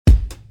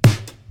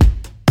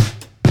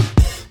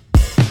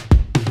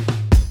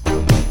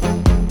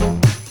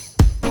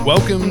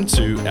Welcome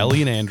to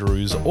Ellie and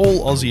Andrew's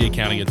All Aussie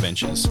Accounting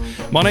Adventures.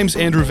 My name's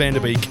Andrew van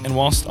der Beek, and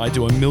whilst I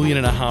do 1.5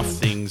 million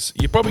things,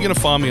 you're probably going to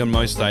find me on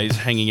most days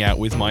hanging out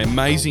with my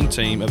amazing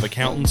team of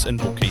accountants and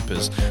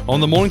bookkeepers on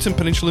the Mornington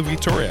Peninsula,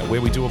 Victoria, where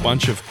we do a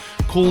bunch of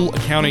cool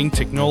accounting,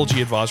 technology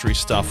advisory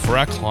stuff for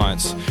our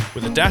clients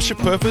with a dash of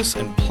purpose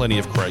and plenty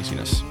of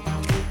craziness.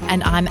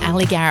 And I'm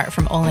Ali Garrett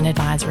from All In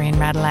Advisory in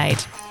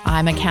Radelaide.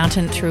 I'm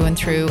accountant through and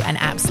through and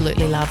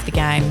absolutely love the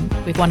game.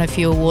 We've won a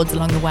few awards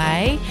along the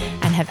way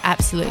and have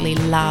absolutely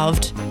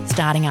loved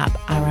starting up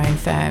our own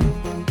firm.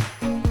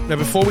 Now,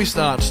 before we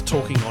start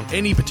talking on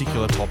any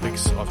particular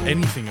topics of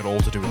anything at all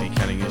to do with the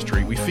accounting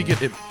industry, we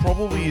figured it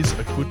probably is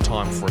a good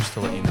time for us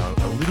to let you know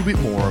a little bit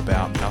more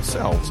about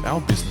ourselves,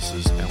 our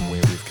businesses, and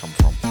where we've come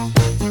from.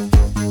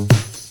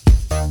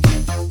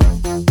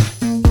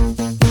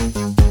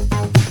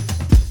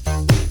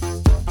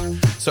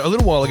 So a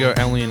little while ago,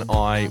 Ali and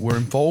I were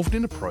involved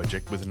in a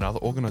project with another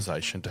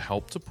organisation to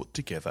help to put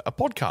together a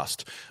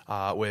podcast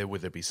where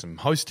there'd be some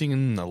hosting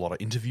and a lot of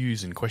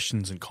interviews and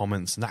questions and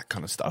comments and that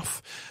kind of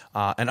stuff.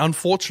 And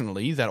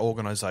unfortunately, that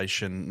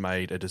organisation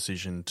made a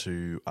decision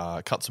to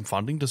cut some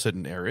funding to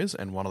certain areas,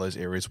 and one of those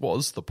areas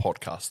was the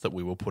podcast that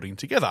we were putting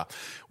together,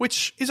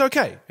 which is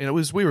okay.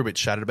 We were a bit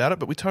shattered about it,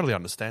 but we totally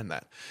understand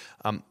that.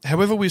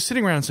 However, we were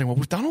sitting around saying, well,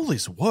 we've done all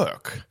this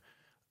work.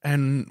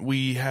 And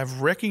we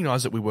have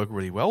recognised that we work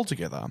really well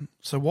together.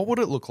 So what would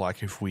it look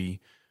like if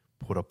we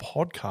put a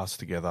podcast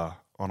together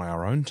on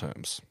our own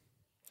terms?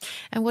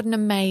 And what an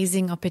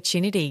amazing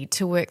opportunity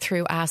to work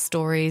through our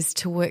stories,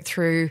 to work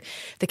through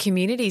the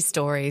community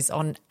stories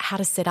on how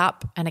to set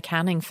up an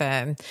accounting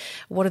firm.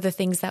 What are the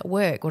things that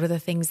work? What are the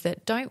things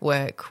that don't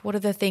work? What are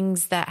the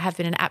things that have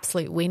been an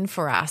absolute win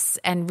for us?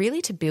 And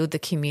really to build the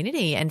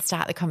community and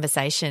start the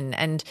conversation.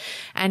 And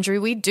Andrew,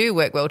 we do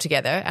work well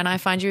together and I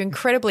find you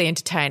incredibly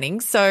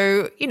entertaining.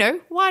 So,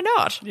 why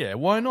not? Yeah,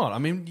 why not? I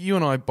mean, you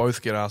and I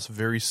both get asked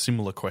very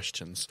similar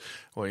questions.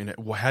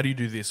 Well, how do you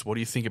do this? What do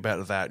you think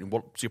about that? And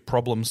what's your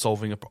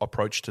problem-solving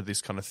approach to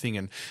this kind of thing?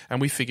 And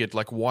we figured,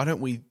 why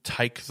don't we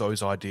take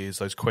those ideas,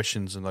 those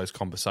questions and those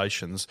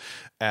conversations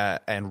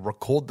and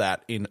record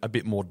that in a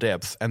bit more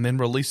depth and then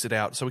release it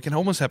out so we can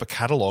almost have a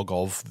catalogue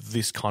of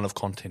this kind of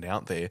content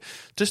out there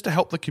just to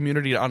help the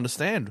community to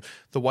understand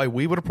the way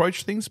we would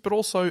approach things, but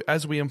also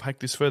as we unpack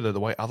this further,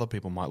 the way other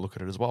people might look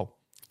at it as well.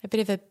 A bit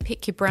of a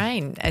pick your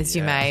brain, as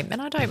you may. And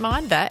I don't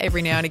mind that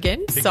every now and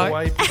again. Pick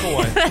away.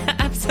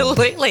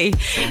 Absolutely.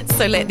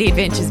 So let the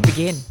adventures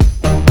begin.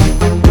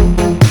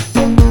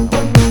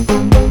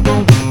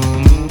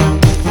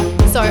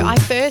 So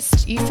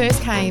you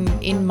first came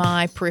in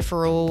my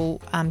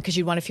peripheral because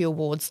you'd won a few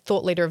awards.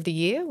 Thought Leader of the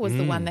Year was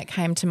the one that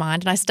came to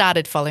mind. And I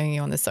started following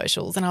you on the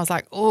socials and I was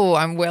like, oh,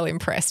 I'm well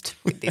impressed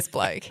with this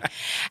bloke.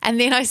 And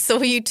then I saw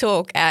you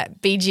talk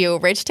at BGL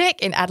RegTech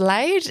in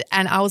Adelaide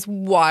and I was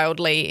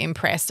wildly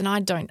impressed. And I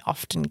don't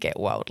often get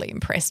wildly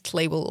impressed.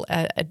 Lee will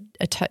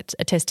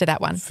attest to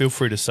that one. Feel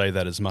free to say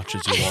that as much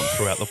as you want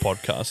throughout the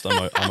podcast.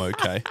 I'm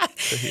okay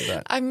to hear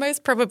that. I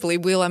most probably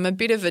will. I'm a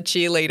bit of a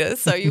cheerleader,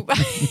 so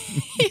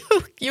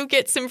you'll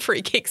get some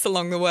free kicks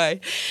along the way.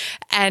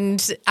 And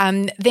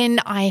then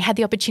I had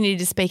the opportunity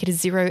to speak at a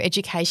Xero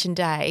Education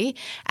Day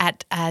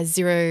at a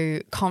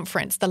Xero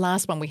conference, the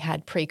last one we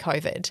had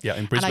pre-COVID. Yeah,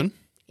 in Brisbane.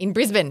 In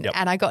Brisbane, yep.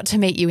 And I got to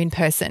meet you in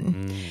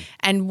person.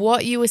 And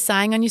what you were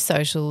saying on your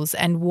socials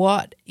and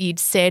what you'd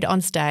said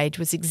on stage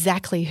was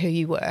exactly who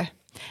you were.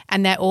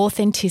 And that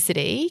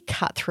authenticity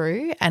cut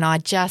through and I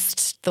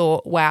just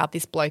thought, wow,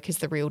 this bloke is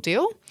the real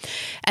deal.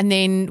 And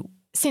then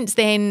since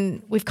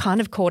then, we've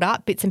kind of caught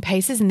up bits and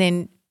pieces and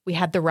then we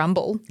had the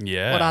Rumble,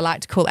 what I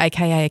like to call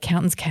AKA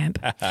Accountants Camp.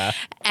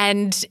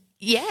 And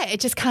yeah, it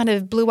just kind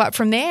of blew up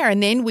from there.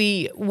 And then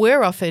we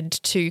were offered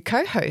to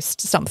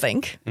co-host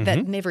something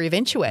that never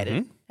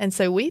eventuated. And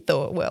so we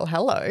thought, well,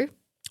 hello.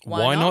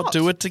 Why not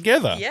do it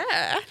together?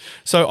 Yeah.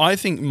 So I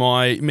think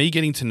me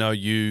getting to know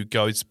you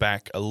goes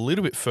back a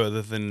little bit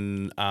further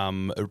than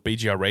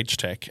BGR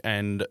RegTech,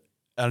 and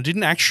I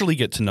didn't actually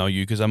get to know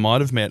you because I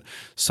might have met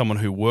someone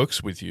who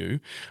works with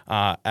you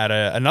at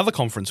another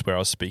conference where I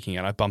was speaking,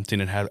 and I bumped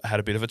in and had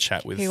a bit of a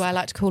chat with who I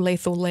like to call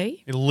Lethal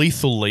Lee.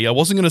 Lethal Lee. I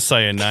wasn't going to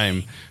say her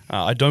name.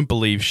 I don't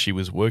believe she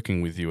was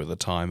working with you at the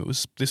time.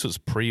 This was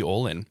pre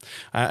All In,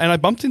 and I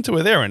bumped into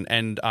her there,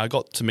 and I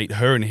got to meet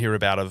her and hear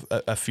about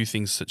a few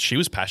things that she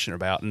was passionate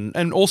about,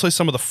 and also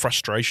some of the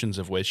frustrations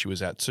of where she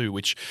was at too,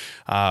 which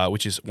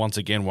is once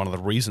again one of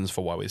the reasons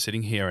for why we're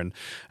sitting here,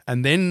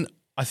 and then.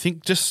 I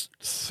think just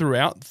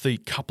throughout the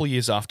couple of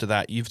years after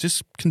that, you've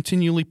just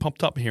continually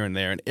popped up here and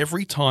there. And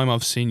every time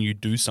I've seen you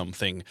do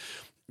something,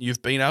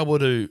 you've been able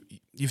to,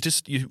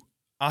 you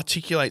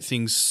articulate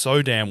things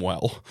so damn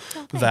well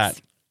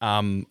that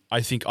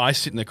I think I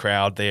sit in the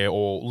crowd there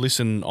or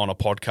listen on a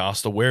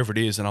podcast or wherever it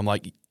is. And I'm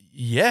like,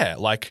 yeah,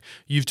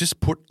 you've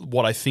just put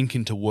what I think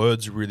into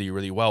words really,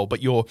 really well.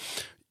 But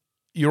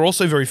you're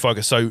also very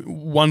focused. So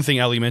one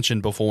thing Ali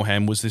mentioned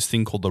beforehand was this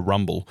thing called the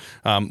Rumble,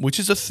 which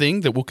is a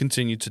thing that we'll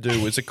continue to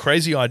do. It's a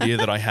crazy idea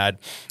that I had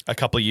a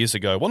couple of years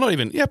ago. Well, not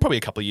even, probably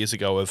a couple of years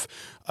ago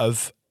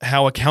of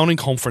how accounting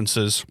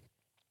conferences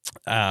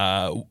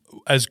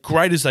as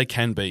great as they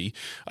can be,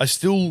 are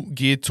still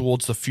geared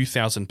towards the few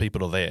thousand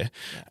people are there.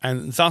 Yeah.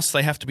 And thus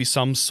they have to be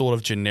some sort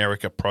of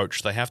generic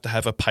approach. They have to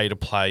have a pay to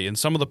play. And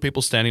some of the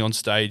people standing on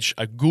stage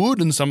are good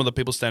and some of the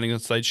people standing on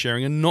stage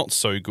sharing are not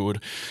so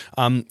good.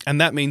 And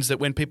that means that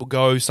when people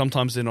go,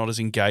 sometimes they're not as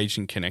engaged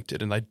and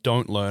connected and they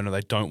don't learn or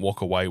they don't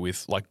walk away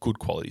with like good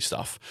quality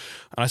stuff.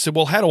 And I said,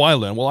 well, how do I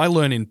learn? Well, I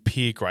learn in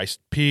peer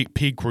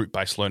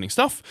group-based learning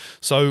stuff.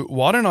 So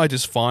why don't I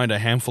just find a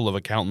handful of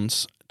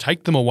accountants,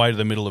 take them away to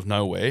the middle of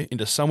nowhere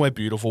into somewhere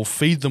beautiful,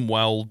 feed them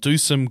well, do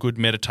some good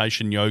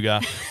meditation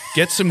yoga,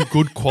 get some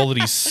good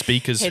quality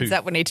speakers. Heads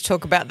up, we need to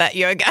talk about that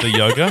yoga. The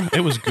yoga?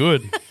 It was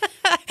good.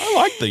 I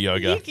like the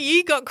yoga.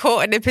 You got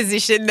caught in a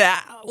position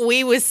that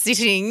we were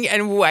sitting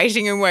and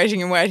waiting and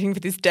waiting and waiting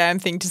for this damn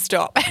thing to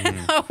stop. And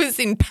I was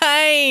in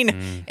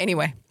pain.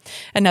 Anyway,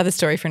 another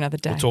story for another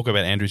day. We'll talk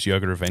about Andrew's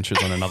yoga adventures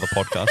on another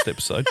podcast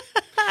episode.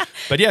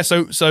 But yeah,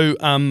 so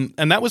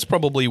and that was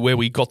probably where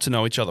we got to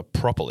know each other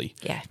properly.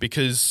 Yeah.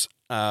 Because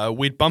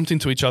we'd bumped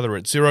into each other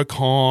at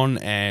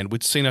XeroCon and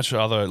we'd seen each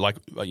other like,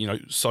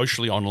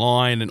 socially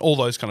online and all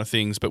those kind of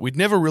things, but we'd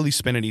never really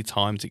spent any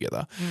time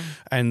together.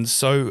 And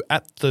so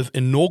at the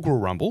inaugural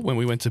Rumble, when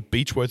we went to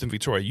Beechworth in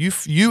Victoria,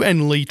 you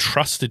and Lee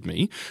trusted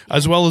me,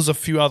 as well as a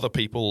few other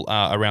people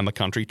around the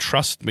country,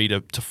 trust me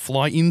to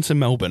fly into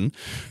Melbourne,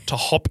 to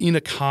hop in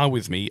a car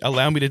with me,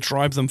 allow me to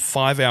drive them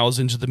 5 hours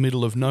into the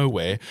middle of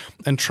nowhere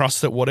and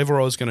trust that whatever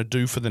I was going to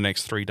do for the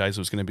next 3 days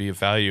was going to be of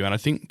value. And I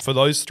think for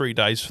those 3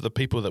 days, for the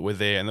people that were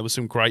there, and there were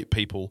some great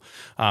people,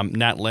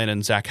 Nat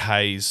Lennon, Zach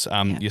Hayes,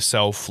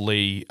 yourself,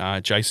 Lee,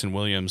 Jason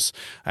Williams,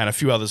 and a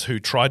few others who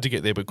tried to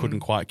get there but couldn't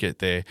quite get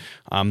there.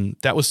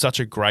 That was such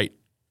a great,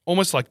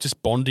 almost like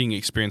just bonding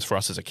experience for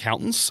us as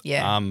accountants,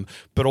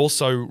 but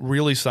also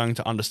really starting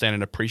to understand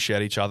and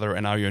appreciate each other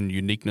and our own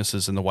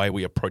uniquenesses in the way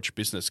we approach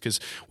business.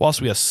 Because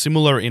whilst we are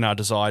similar in our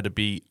desire to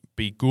be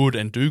good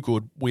and do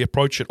good, we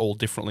approach it all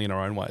differently in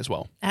our own way as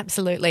well.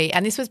 Absolutely.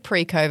 And this was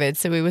pre-COVID,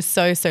 so we were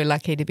so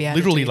lucky to be able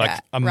literally to do like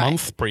that. a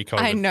month pre-COVID.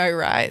 I know,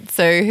 right?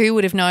 So who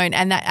would have known?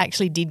 And that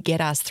actually did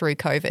get us through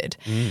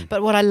COVID.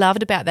 But what I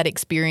loved about that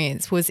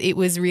experience was it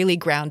was really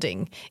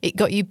grounding. It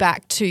got you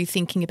back to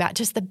thinking about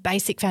just the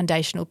basic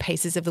foundational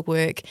pieces of the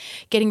work,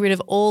 getting rid of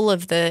all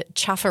of the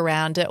chuff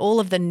around it, all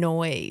of the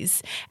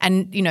noise.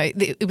 And,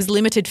 it was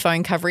limited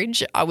phone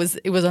coverage. It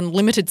was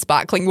unlimited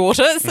sparkling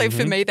water. So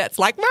for me, that's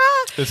like,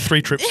 There's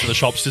 3 trips to the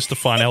shops just to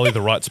find Ellie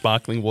the right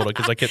sparkling water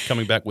because I kept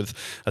coming back with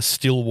a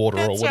still water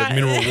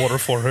mineral water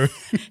for her.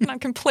 And I'm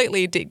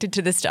completely addicted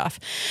to the stuff.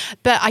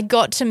 But I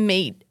got to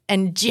meet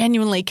and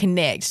genuinely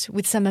connect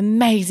with some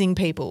amazing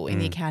people in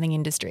the accounting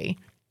industry.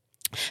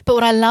 But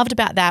what I loved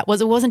about that was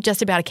it wasn't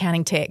just about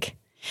accounting tech.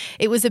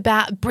 It was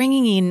about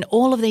bringing in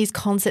all of these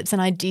concepts and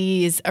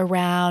ideas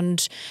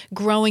around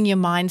growing your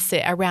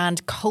mindset,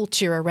 around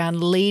culture,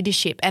 around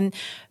leadership, and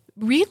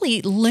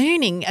really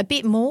learning a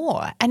bit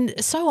more. And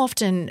so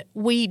often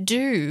we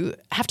do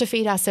have to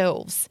feed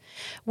ourselves,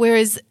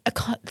 whereas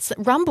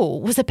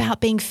Rumble was about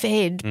being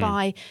fed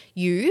by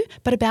you,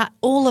 but about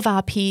all of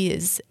our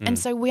peers. And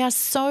so we are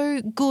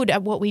so good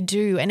at what we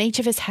do, and each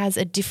of us has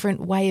a different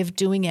way of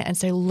doing it. And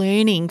so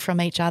learning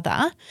from each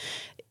other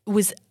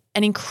was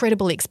an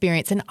incredible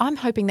experience. And I'm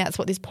hoping that's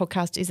what this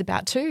podcast is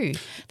about too,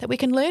 that we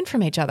can learn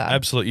from each other.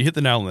 Absolutely. You hit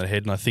the nail on the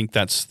head. And I think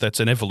that's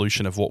an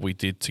evolution of what we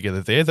did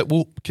together there that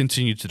we'll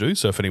continue to do.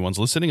 So if anyone's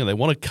listening and they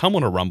want to come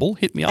on a Rumble,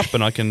 hit me up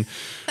and I can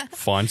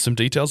find some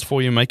details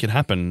for you and make it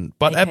happen.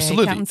 But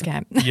absolutely.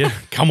 Yeah,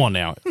 come on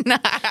now.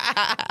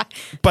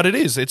 But it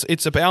is.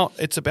 It's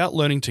about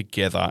learning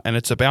together, and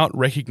it's about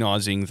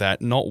recognizing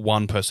that not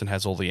one person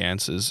has all the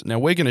answers. Now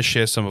we're going to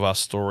share some of our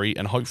story,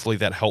 and hopefully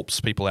that helps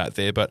people out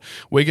there. But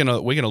we're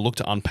gonna look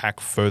to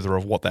unpack further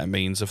of what that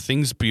means, of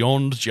things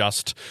beyond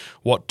just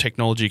what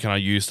technology can I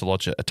use to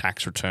lodge a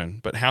tax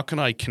return, but how can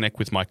I connect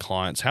with my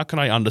clients? How can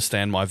I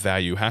understand my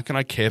value? How can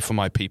I care for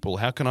my people?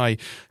 How can I?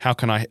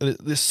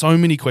 There's so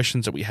many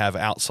questions that we have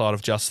outside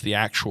of just the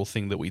actual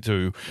thing that we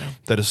do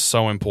that is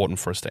so important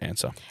for us to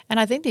answer. And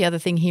I think the other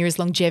thing here is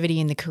longevity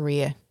in the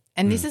career.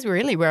 And this is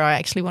really where I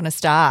actually want to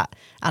start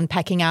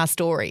unpacking our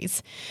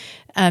stories.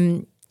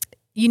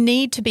 You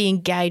need to be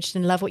engaged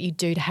and love what you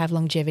do to have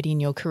longevity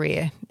in your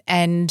career.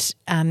 And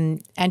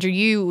Andrew,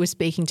 you were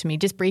speaking to me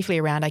just briefly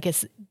around, I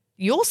guess,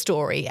 your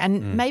story.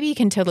 And maybe you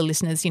can tell the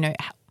listeners,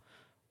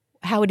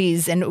 how it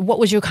is and what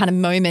was your kind of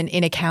moment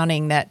in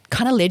accounting that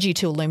kind of led you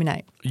to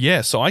Illuminate? Yeah,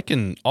 so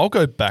I'll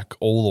go back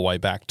all the way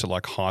back to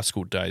like high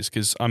school days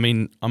because, I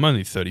mean, I'm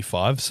only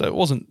 35, so it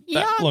wasn't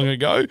that long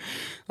ago.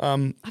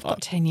 I've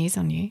got 10 years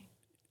on you.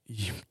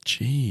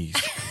 Jeez.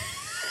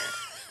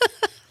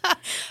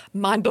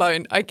 Mind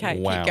blown.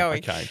 Okay, wow, keep going.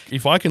 Okay.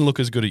 If I can look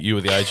as good at you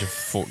at the age of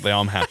 40,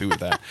 I'm happy with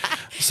that.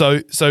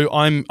 So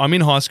I'm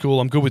in high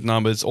school. I'm good with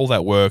numbers. All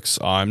that works.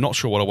 I'm not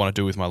sure what I want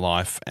to do with my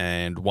life.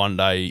 And one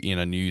day in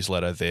a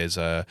newsletter, there's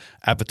a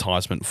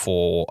advertisement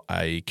for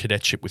a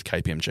cadetship with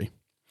KPMG.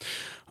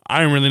 I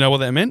didn't really know what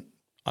that meant.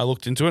 I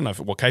looked into it and I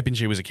thought, well,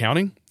 KPMG was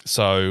accounting.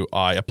 So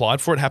I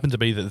applied for it. It happened to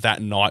be that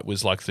night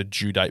was like the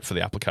due date for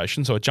the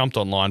application. So I jumped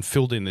online,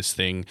 filled in this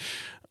thing.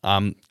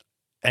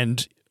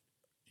 And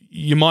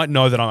you might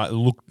know that I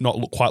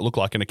not quite look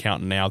like an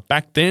accountant now.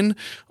 Back then,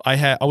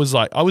 I was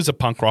a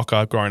punk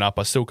rocker growing up.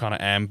 I still kind of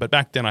am, but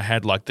back then I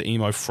had like the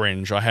emo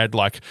fringe. I had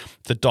like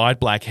the dyed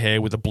black hair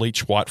with a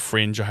bleach white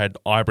fringe. I had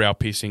eyebrow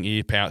piercing,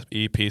 ear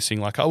piercing.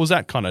 Like I was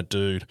that kind of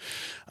dude.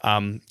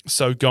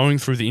 So going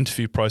through the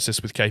interview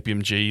process with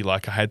KPMG,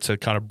 like I had to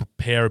kind of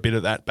prepare a bit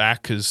of that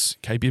back because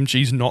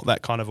KPMG is not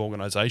that kind of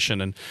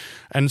organization.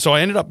 And so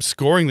I ended up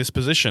scoring this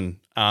position,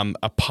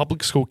 a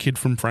public school kid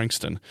from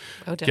Frankston,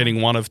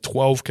 getting one of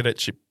 12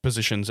 cadetship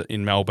positions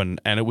in Melbourne.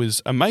 And it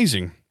was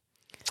amazing,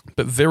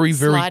 but very,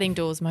 very sliding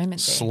doors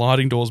moment.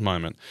 Sliding doors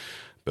moment.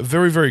 But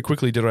very, very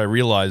quickly did I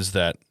realize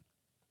that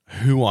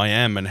who I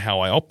am and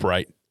how I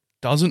operate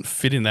doesn't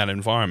fit in that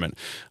environment.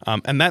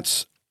 And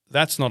that's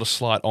not a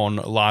slight on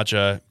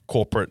larger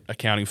corporate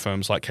accounting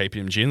firms like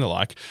KPMG and the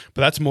like,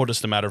 but that's more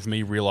just a matter of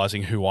me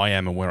realizing who I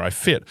am and where I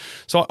fit.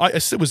 So I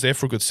was there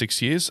for a good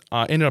 6 years.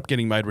 I ended up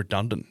getting made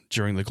redundant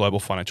during the global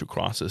financial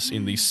crisis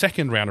in the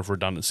second round of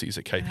redundancies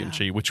at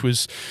KPMG, which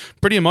was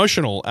pretty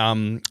emotional.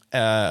 But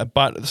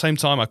at the same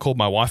time, I called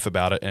my wife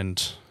about it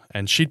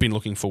and she'd been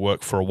looking for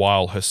work for a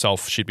while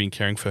herself. She'd been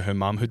caring for her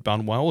mum who'd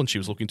done well, and she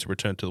was looking to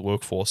return to the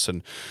workforce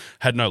and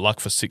had no luck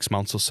for 6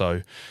 months or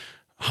so.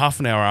 Half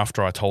an hour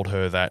after I told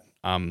her that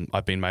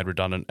I'd been made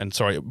redundant, and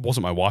sorry, it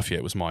wasn't my wife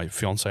yet, it was my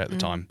fiance at the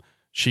time.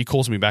 She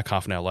calls me back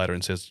half an hour later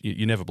and says,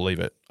 you never believe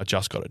it, I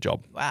just got a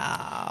job.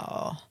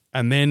 Wow.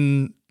 And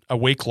then a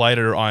week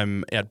later,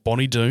 I'm at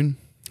Bonnie Doon,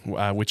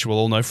 which we'll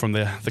all know from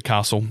the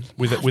castle,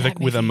 with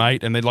a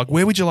mate, and they're like,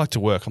 where would you like to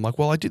work? I'm like,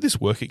 well, I did this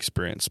work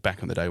experience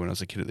back in the day when I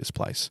was a kid at this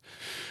place.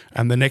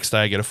 And the next day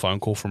I get a phone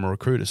call from a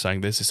recruiter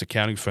saying there's this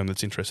accounting firm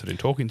that's interested in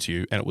talking to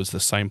you, and it was the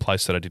same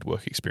place that I did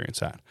work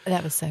experience at.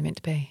 That was so meant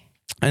to be.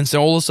 And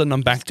so all of a sudden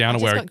I'm back down to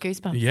where I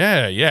just got goosebumps.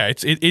 Yeah.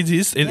 It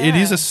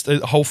is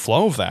a whole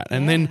flow of that.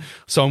 And then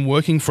so I'm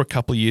working for a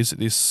couple of years at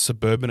this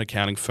suburban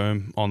accounting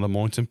firm on the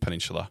Mornington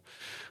Peninsula,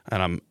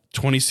 and I'm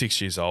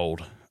 26 years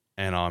old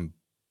and I'm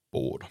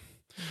bored.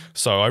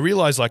 So I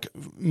realized, like,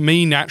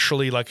 me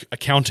naturally, like,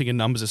 accounting and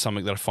numbers is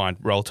something that I find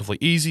relatively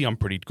easy. I'm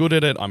pretty good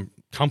at it. I'm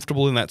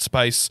comfortable in that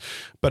space,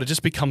 but it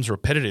just becomes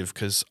repetitive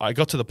because I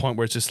got to the point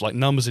where it's just like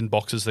numbers in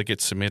boxes that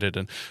get submitted,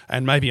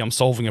 and maybe I'm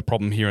solving a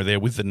problem here or there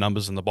with the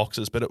numbers and the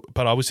boxes, but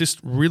I was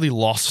just really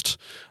lost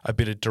a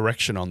bit of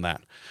direction on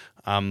that.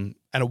 And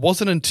it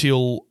wasn't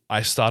until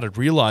I started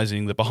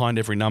realizing that behind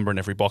every number and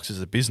every box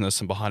is a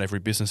business, and behind every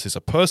business is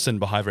a person,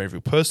 behind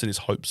every person is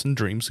hopes and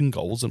dreams and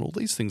goals and all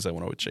these things they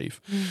want to achieve.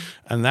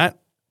 And that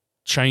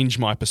changed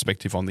my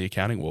perspective on the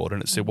accounting world.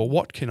 And it said, well,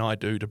 what can I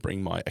do to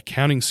bring my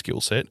accounting skill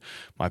set,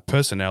 my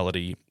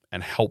personality,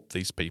 and help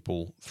these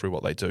people through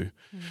what they do?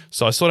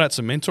 So I sought out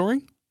some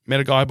mentoring, met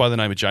a guy by the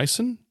name of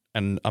Jason,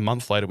 and a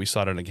month later we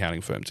started an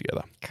accounting firm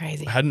together.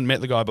 Crazy. I hadn't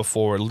met the guy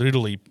before.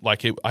 Literally, I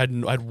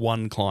had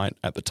one client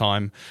at the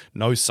time,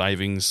 no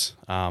savings.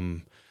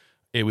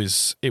 It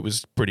was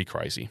pretty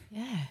crazy.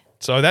 Yeah.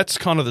 So that's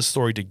kind of the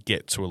story to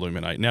get to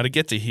Illuminate. Now, to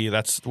get to here,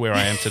 that's where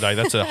I am today.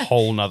 That's a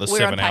whole nother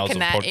 7 hours of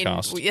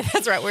podcast.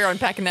 That's right. We're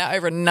unpacking that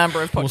over a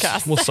number of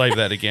podcasts. We'll save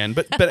that again.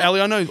 But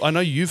Ali, I know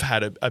you've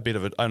had a bit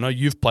of it. I know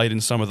you've played in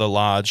some of the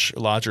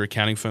larger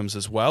accounting firms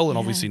as well, and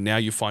obviously now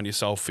you find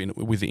yourself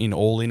within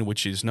All In,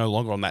 which is no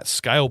longer on that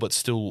scale, but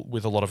still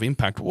with a lot of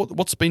impact.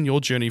 What's been your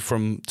journey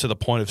to the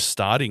point of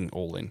starting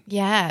All In?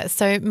 Yeah.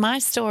 So my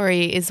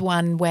story is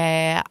one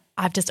where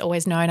I've just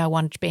always known I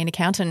wanted to be an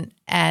accountant,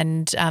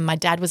 and my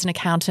dad was an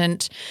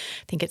accountant.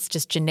 I think it's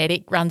just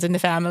genetic, runs in the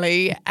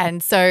family.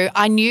 And so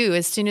I knew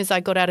as soon as I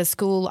got out of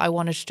school, I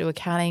wanted to do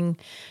accounting,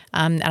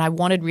 and I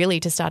wanted really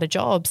to start a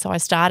job. So I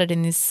started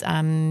in this,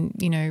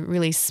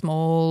 really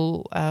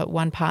small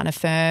one-partner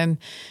firm,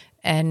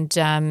 and,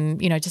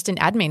 just in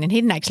admin. And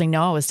he didn't actually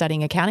know I was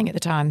studying accounting at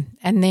the time.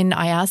 And then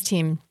I asked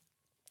him,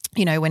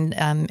 when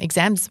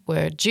exams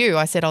were due,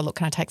 I said, look,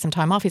 can I take some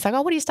time off? He's like,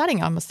 what are you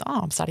studying? I'm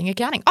studying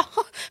accounting.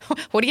 Oh,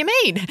 what do you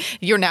mean?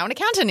 You're now an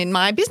accountant in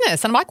my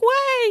business. And I'm like,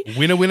 wait.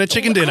 Winner,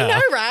 chicken dinner. I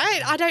know,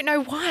 right? I don't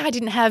know why I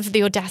didn't have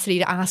the audacity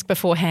to ask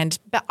beforehand,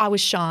 but I was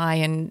shy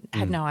and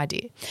had no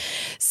idea.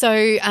 So,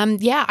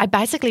 I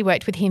basically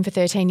worked with him for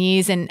 13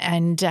 years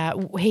and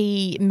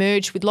he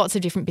merged with lots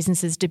of different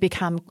businesses to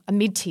become a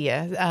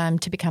mid-tier,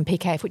 to become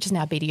PKF, which is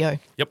now BDO.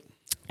 Yep.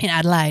 In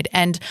Adelaide.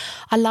 And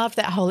I loved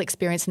that whole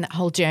experience and that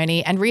whole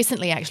journey. And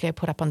recently, actually, I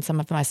put up on some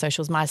of my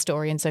socials my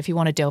story. And so if you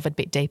want to delve a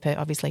bit deeper,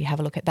 obviously have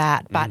a look at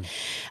that. But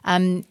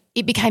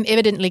it became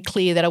evidently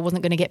clear that I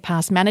wasn't going to get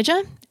past manager,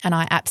 and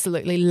I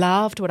absolutely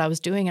loved what I was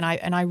doing, and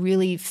I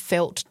really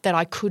felt that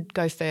I could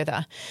go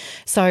further.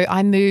 So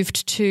I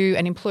moved to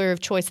an employer of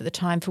choice at the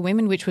time for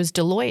women, which was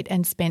Deloitte,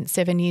 and spent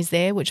 7 years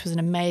there, which was an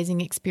amazing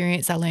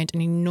experience. I learned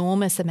an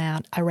enormous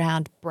amount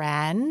around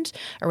brand,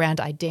 around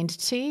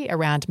identity,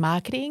 around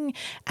marketing,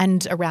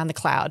 and around the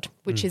cloud,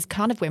 which is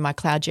kind of where my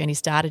cloud journey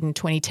started in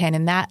 2010,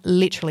 and that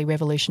literally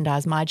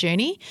revolutionised my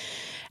journey.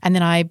 And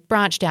then I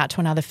branched out to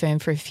another firm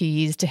for a few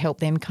years to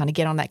help them kind of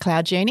get on that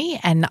cloud journey.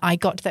 And I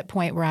got to that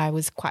point where I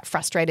was quite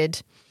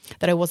frustrated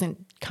that I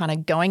wasn't kind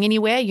of going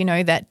anywhere. You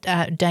know, that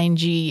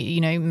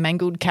dangy,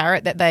 mangled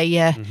carrot that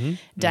they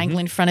dangle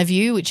in front of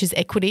you, which is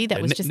equity.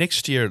 That was just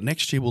next year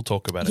we'll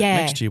talk about it. Yeah.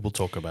 Next year we'll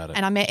talk about it.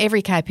 And I met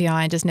every KPI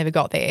and just never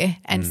got there.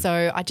 And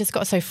so I just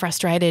got so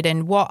frustrated.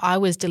 And what I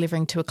was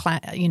delivering to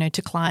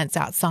to clients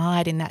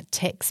outside in that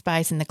tech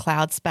space, in the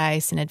cloud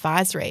space and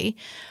advisory,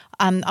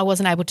 I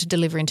wasn't able to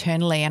deliver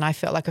internally, and I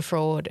felt like a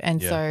fraud.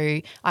 And so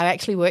I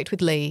actually worked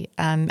with Lee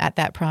at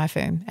that prior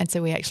firm. And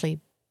so we actually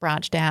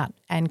branched out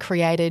and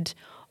created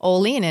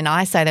All In. And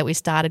I say that we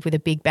started with a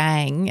big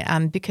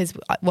bang because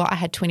I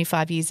had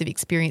 25 years of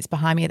experience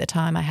behind me at the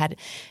time. I had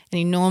an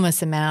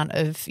enormous amount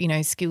of,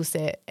 skill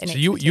set. And so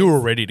you were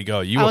ready to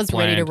go. I was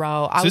ready to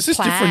roll. So this is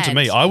different to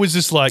me. I was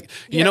just like,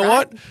 you know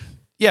what?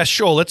 Yeah,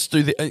 sure, let's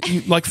do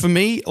the like for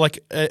me, like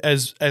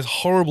as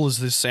horrible as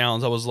this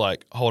sounds, I was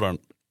like, hold on,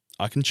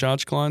 I can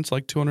charge clients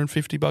like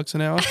 $250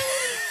 an hour.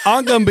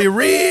 I'm going to be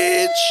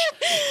rich.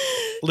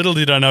 Little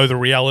did I know the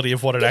reality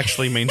of what it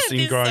actually means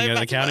in growing an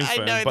accounting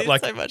firm. But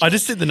like, I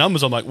just did the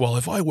numbers. I'm like, well,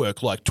 if I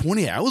work like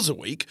 20 hours a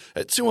week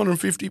at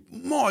 250,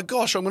 my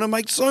gosh, I'm going to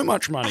make so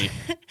much money.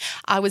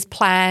 I was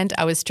planned.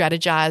 I was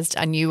strategized.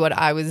 I knew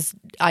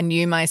I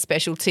knew my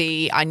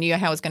specialty. I knew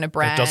how I was going to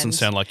brand. It doesn't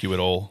sound like you at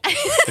all.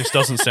 This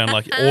doesn't sound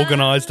like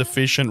organized,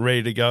 efficient,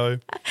 ready to go.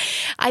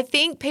 I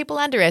think people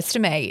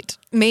underestimate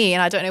me,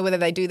 and I don't know whether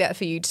they do that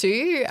for you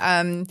too,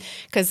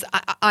 because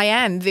I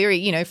am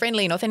very,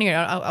 friendly and authentic.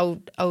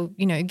 I'll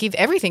give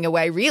everything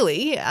away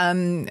really,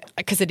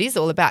 because it is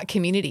all about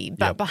community.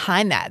 But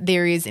behind that,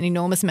 there is an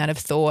enormous amount of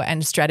thought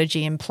and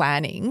strategy and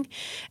planning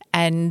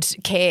and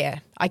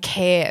care. I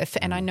care,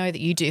 and I know that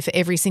you do, for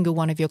every single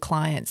one of your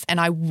clients, and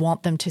I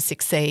want them to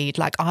succeed.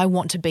 Like, I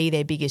want to be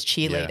their biggest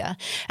cheerleader. Yeah.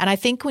 And I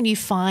think when you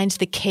find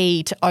the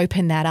key to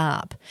open that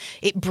up,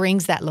 it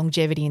brings that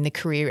longevity in the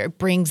career. It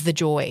brings the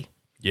joy.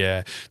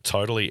 Yeah,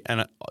 totally.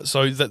 And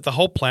so the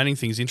whole planning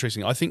thing is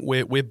interesting. I think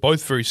we're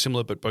both very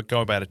similar, but go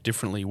about it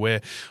differently,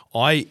 where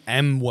I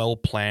am well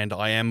planned.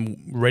 I am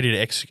ready to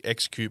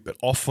execute, but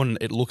often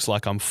it looks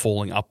like I'm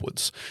falling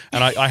upwards.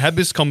 And I had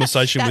this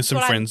conversation with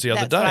some friends the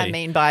other day. That's what I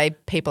mean by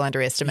people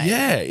underestimate.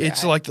 Yeah,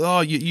 it's like,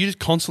 you're just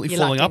constantly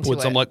falling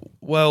upwards. I'm like,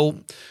 well,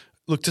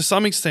 look, to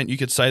some extent you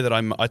could say that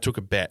I took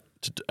a bet.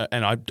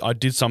 And I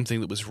did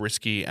something that was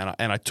risky, and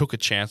I took a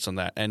chance on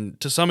that. And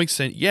to some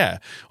extent,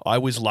 I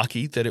was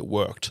lucky that it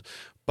worked.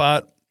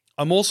 But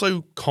I'm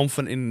also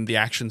confident in the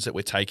actions that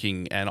we're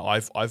taking, and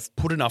I've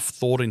put enough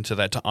thought into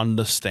that to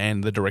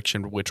understand the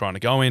direction we're trying to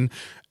go in.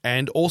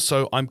 And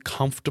also, I'm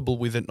comfortable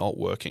with it not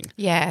working.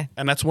 Yeah.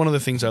 And that's one of the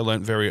things I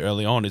learned very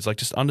early on, is like,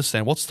 just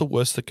understand what's the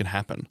worst that can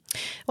happen.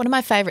 One of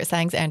my favourite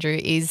sayings, Andrew,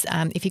 is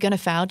if you're going to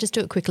fail, just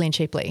do it quickly and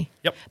cheaply.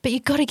 Yep. But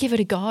you've got to give it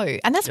a go.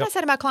 And that's what I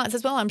say to my clients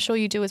as well. I'm sure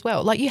you do as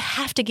well. Like, you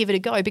have to give it a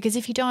go, because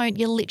if you don't,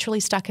 you're literally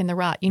stuck in the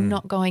rut. You're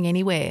not going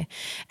anywhere.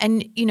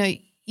 And,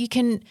 you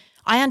can –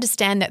 I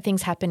understand that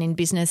things happen in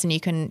business, and you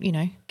can,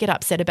 get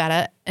upset about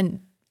it, and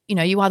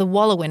you either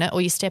wallow in it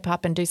or you step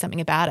up and do something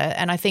about it.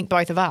 And I think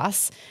both of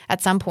us at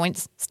some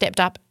points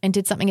stepped up and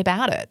did something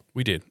about it.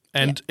 We did.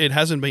 And it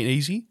hasn't been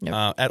easy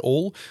at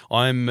all.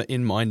 I'm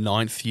in my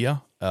 9th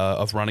year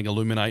of running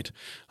Illuminate.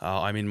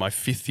 I'm in my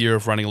 5th year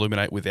of running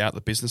Illuminate without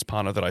the business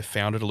partner that I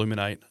founded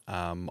Illuminate.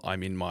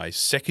 I'm in my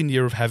 2nd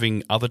year of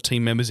having other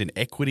team members in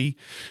equity.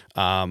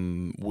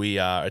 We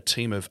are a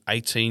team of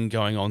 18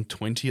 going on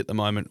 20 at the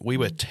moment. We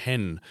were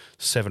 10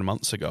 7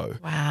 months ago.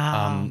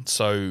 Wow.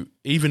 So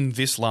even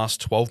this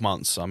last 12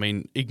 months,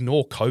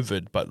 ignore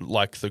COVID, but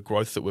like the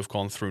growth that we've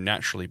gone through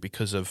naturally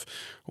because of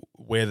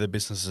where the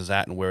business is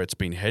at and where it's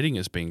been heading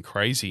has been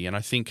crazy. And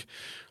I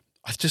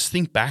just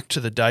think back to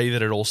the day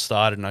that it all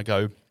started, and I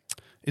go,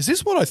 is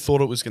this what I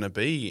thought it was going to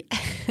be?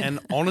 And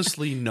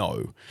honestly,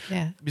 no.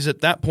 Yeah. Because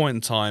at that point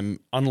in time,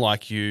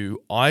 unlike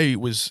you, I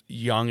was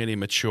young and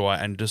immature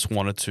and just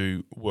wanted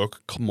to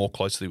work more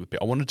closely with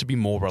people. I wanted to be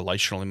more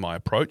relational in my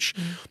approach,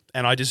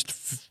 and I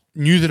just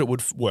knew that it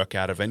would work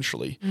out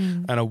eventually.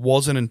 And it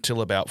wasn't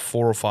until about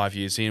 4 or 5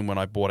 years in, when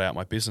I bought out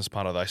my business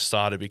partner, that I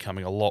started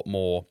becoming a lot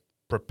more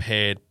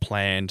prepared,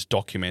 planned,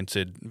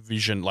 documented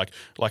vision, like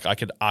I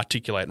could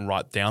articulate and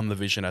write down the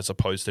vision as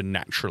opposed to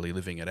naturally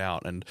living it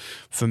out. And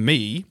for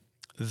me,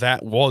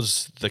 that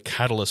was the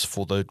catalyst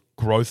for the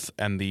growth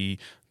and the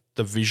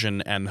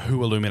vision and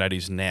who Illuminate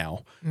is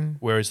now.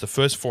 Whereas the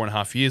first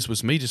 4.5 years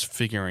was me just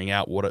figuring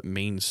out what it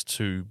means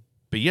to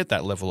be at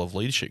that level of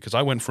leadership, because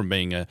I went from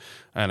being an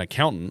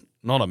accountant,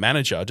 not a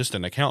manager, just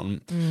an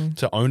accountant,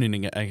 to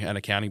owning an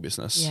accounting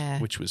business,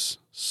 which was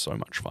so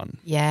much fun.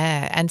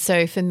 Yeah. And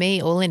so for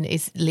me, All In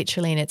is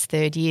literally in its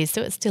 3rd year,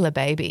 so it's still a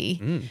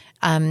baby.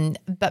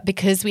 But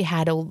because we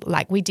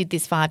did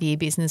this 5-year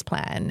business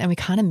plan, and we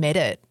kind of met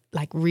it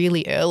like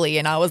really early,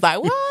 and I was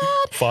like,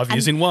 what? 5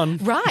 years in one.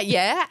 Right,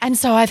 yeah. And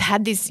so I've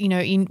had this,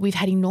 we've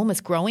had enormous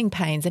growing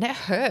pains, and it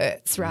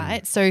hurts,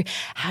 right? So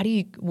how do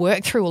you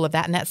work through all of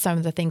that? And that's some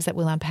of the things that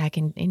we'll unpack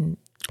in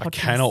podcast. I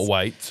cannot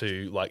wait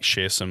to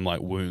share some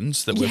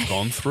wounds that we've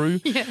gone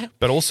through,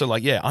 but also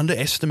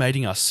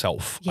underestimating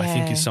ourselves. I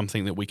think is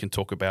something that we can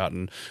talk about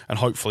and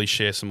hopefully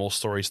share some more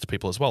stories to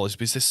people as well. Is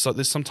because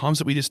there's sometimes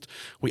that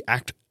we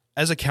act.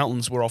 As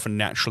accountants, we're often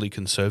naturally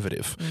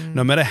conservative.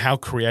 No matter how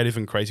creative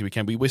and crazy we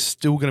can be, we're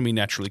still going to be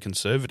naturally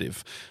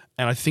conservative.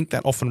 And I think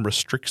that often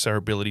restricts our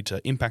ability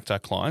to impact our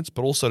clients,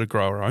 but also to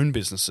grow our own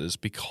businesses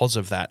because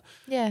of that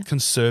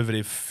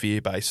conservative,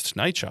 fear-based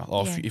nature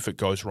of if it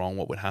goes wrong,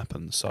 what would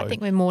happen. So I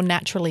think we're more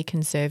naturally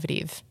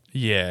conservative.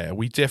 Yeah,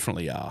 we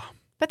definitely are.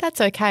 But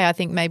that's okay. I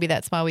think maybe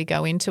that's why we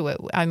go into it.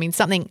 I mean,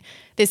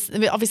 there's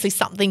obviously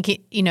something,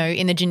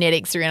 in the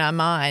genetics or in our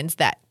minds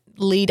that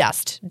lead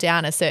us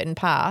down a certain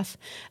path.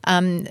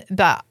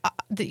 But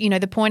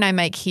the point I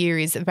make here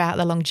is about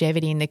the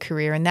longevity in the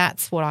career, and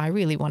that's what I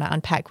really want to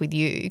unpack with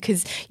you,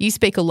 because you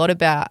speak a lot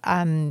about,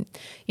 kind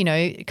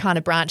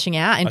of branching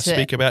out into. I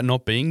speak about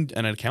not being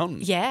an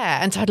accountant.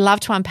 Yeah, and so I'd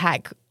love to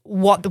unpack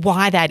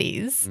why that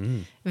is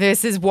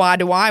versus why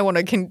do I want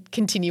to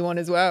continue on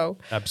as well.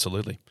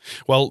 Absolutely.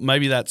 Well,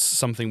 maybe that's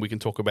something we can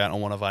talk about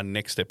on one of our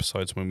next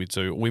episodes when we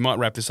do. We might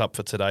wrap this up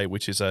for today,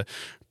 which is a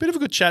bit of a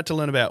good chat to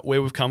learn about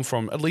where we've come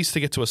from, at least to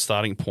get to a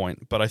starting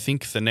point. But I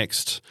think the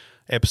next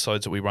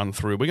episodes that we run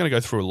through, we're going to go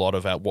through a lot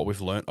of what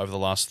we've learned over the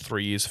last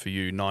 3 years for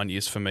you, 9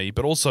 years for me,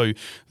 but also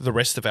the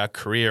rest of our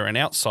career and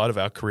outside of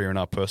our career and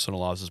our personal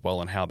lives as well,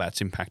 and how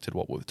that's impacted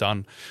what we've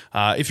done.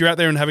 If you're out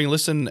there and having a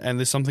listen and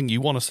there's something you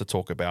want us to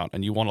talk about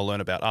and you want to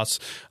learn about us,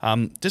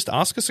 just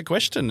ask us a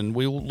question and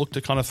we'll look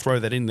to kind of throw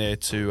that in there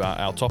to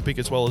our topic,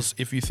 as well as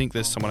if you think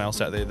there's someone else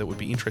out there that would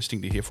be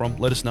interesting to hear from,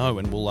 let us know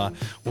and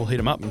we'll hit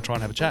them up and try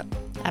and have a chat.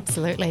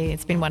 Absolutely.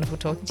 It's been wonderful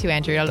talking to you,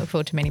 Andrew. I look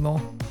forward to many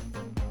more.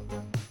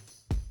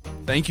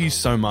 Thank you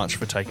so much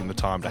for taking the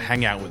time to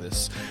hang out with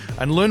us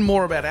and learn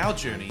more about our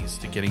journeys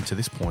to getting to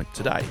this point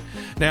today.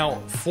 Now,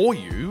 for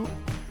you,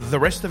 the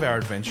rest of our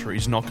adventure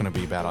is not going to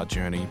be about our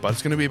journey, but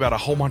it's going to be about a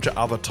whole bunch of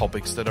other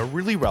topics that are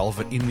really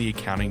relevant in the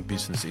accounting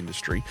business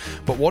industry.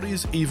 But what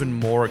is even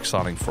more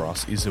exciting for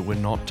us is that we're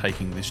not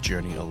taking this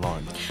journey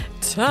alone.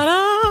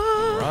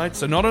 Ta-da! Right?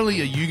 So not only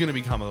are you going to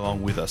be coming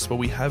along with us, but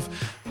we have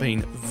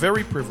been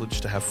very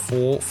privileged to have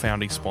 4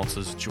 founding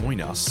sponsors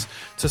join us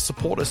to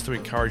support us to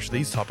encourage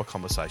these type of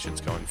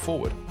conversations going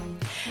forward.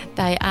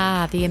 They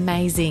are the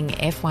amazing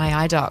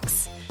FYI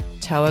Docs,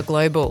 Toa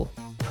Global,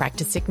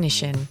 Practice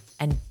Ignition,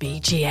 and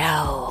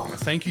BGL.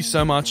 Thank you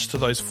so much to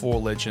those 4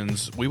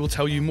 legends. We will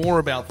tell you more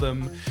about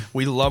them.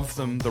 We love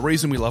them. The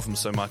reason we love them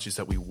so much is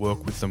that we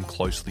work with them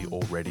closely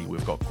already.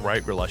 We've got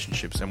great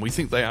relationships and we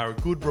think they are a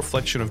good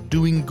reflection of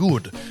doing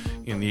good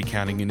in the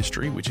accounting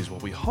industry, which is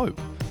what we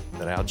hope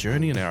that our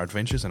journey and our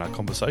adventures and our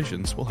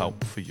conversations will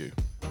help for you.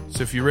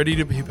 So if you're ready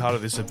to be part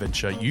of this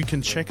adventure, you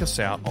can check us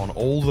out on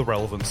all the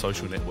relevant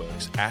social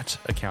networks at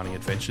Accounting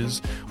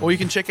Adventures, or you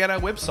can check out our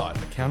website,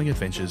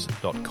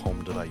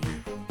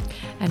 accountingadventures.com.au.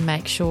 And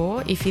make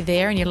sure, if you're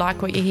there and you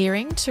like what you're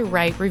hearing, to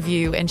rate,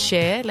 review and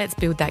share. Let's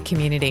build that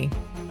community.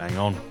 Hang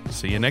on.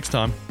 See you next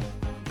time.